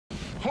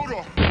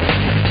Hodor.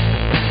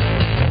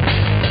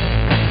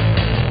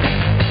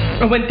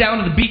 I went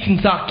down to the beach and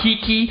saw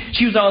Kiki.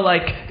 She was all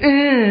like,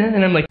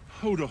 and I'm like,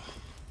 Hodor.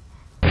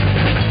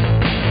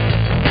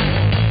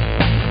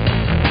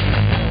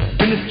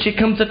 Then this chick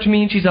comes up to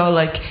me and she's all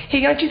like,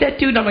 hey, aren't you that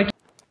dude? I'm like,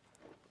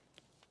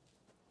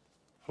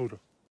 Hodor.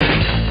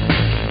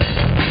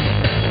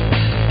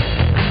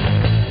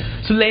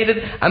 so later,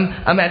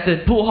 I'm at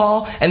the pool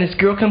hall and this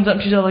girl comes up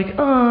and she's all like, and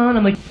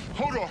I'm like,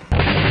 Hodor.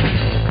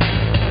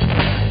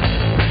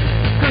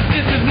 cause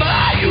this is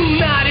my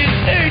United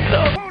States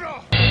of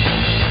Hodor.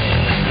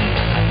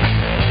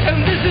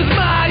 and this is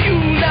my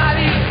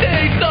United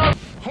States of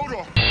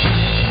Hodor.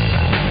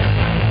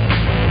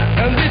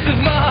 and this is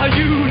my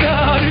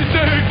United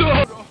States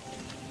of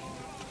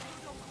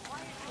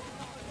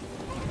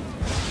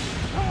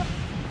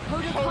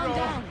Hodor, calm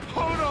down.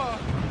 Hodor.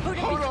 Hodor, be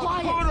Hodor.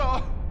 quiet.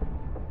 Hodor.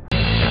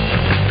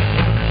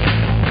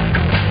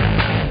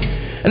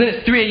 And then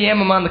it's 3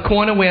 a.m. I'm on the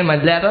corner wearing my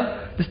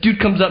leather. This dude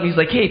comes up and he's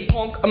like, hey,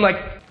 punk. I'm like,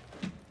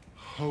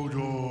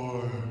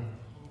 Hodor.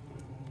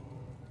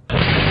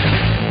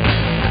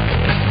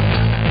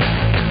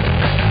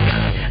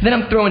 then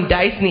I'm throwing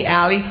dice in the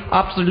alley.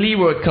 Officer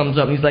Leroy comes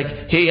up and he's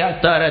like, hey,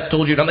 I thought I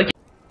told you. And I'm like,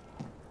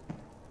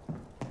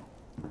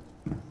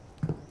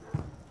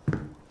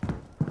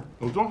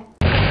 Hodor.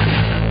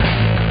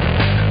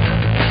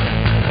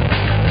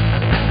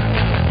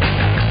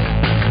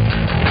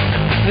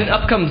 and then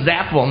up comes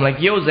Zappo. I'm like,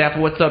 yo, Zappo,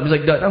 what's up? He's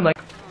like, "Dud." I'm like,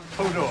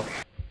 Hodor.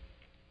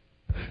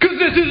 cause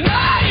this is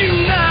my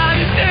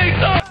United States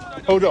of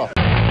Hodor.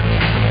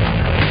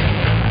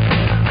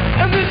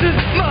 and this is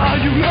my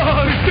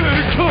United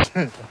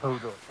States of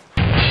Hodor.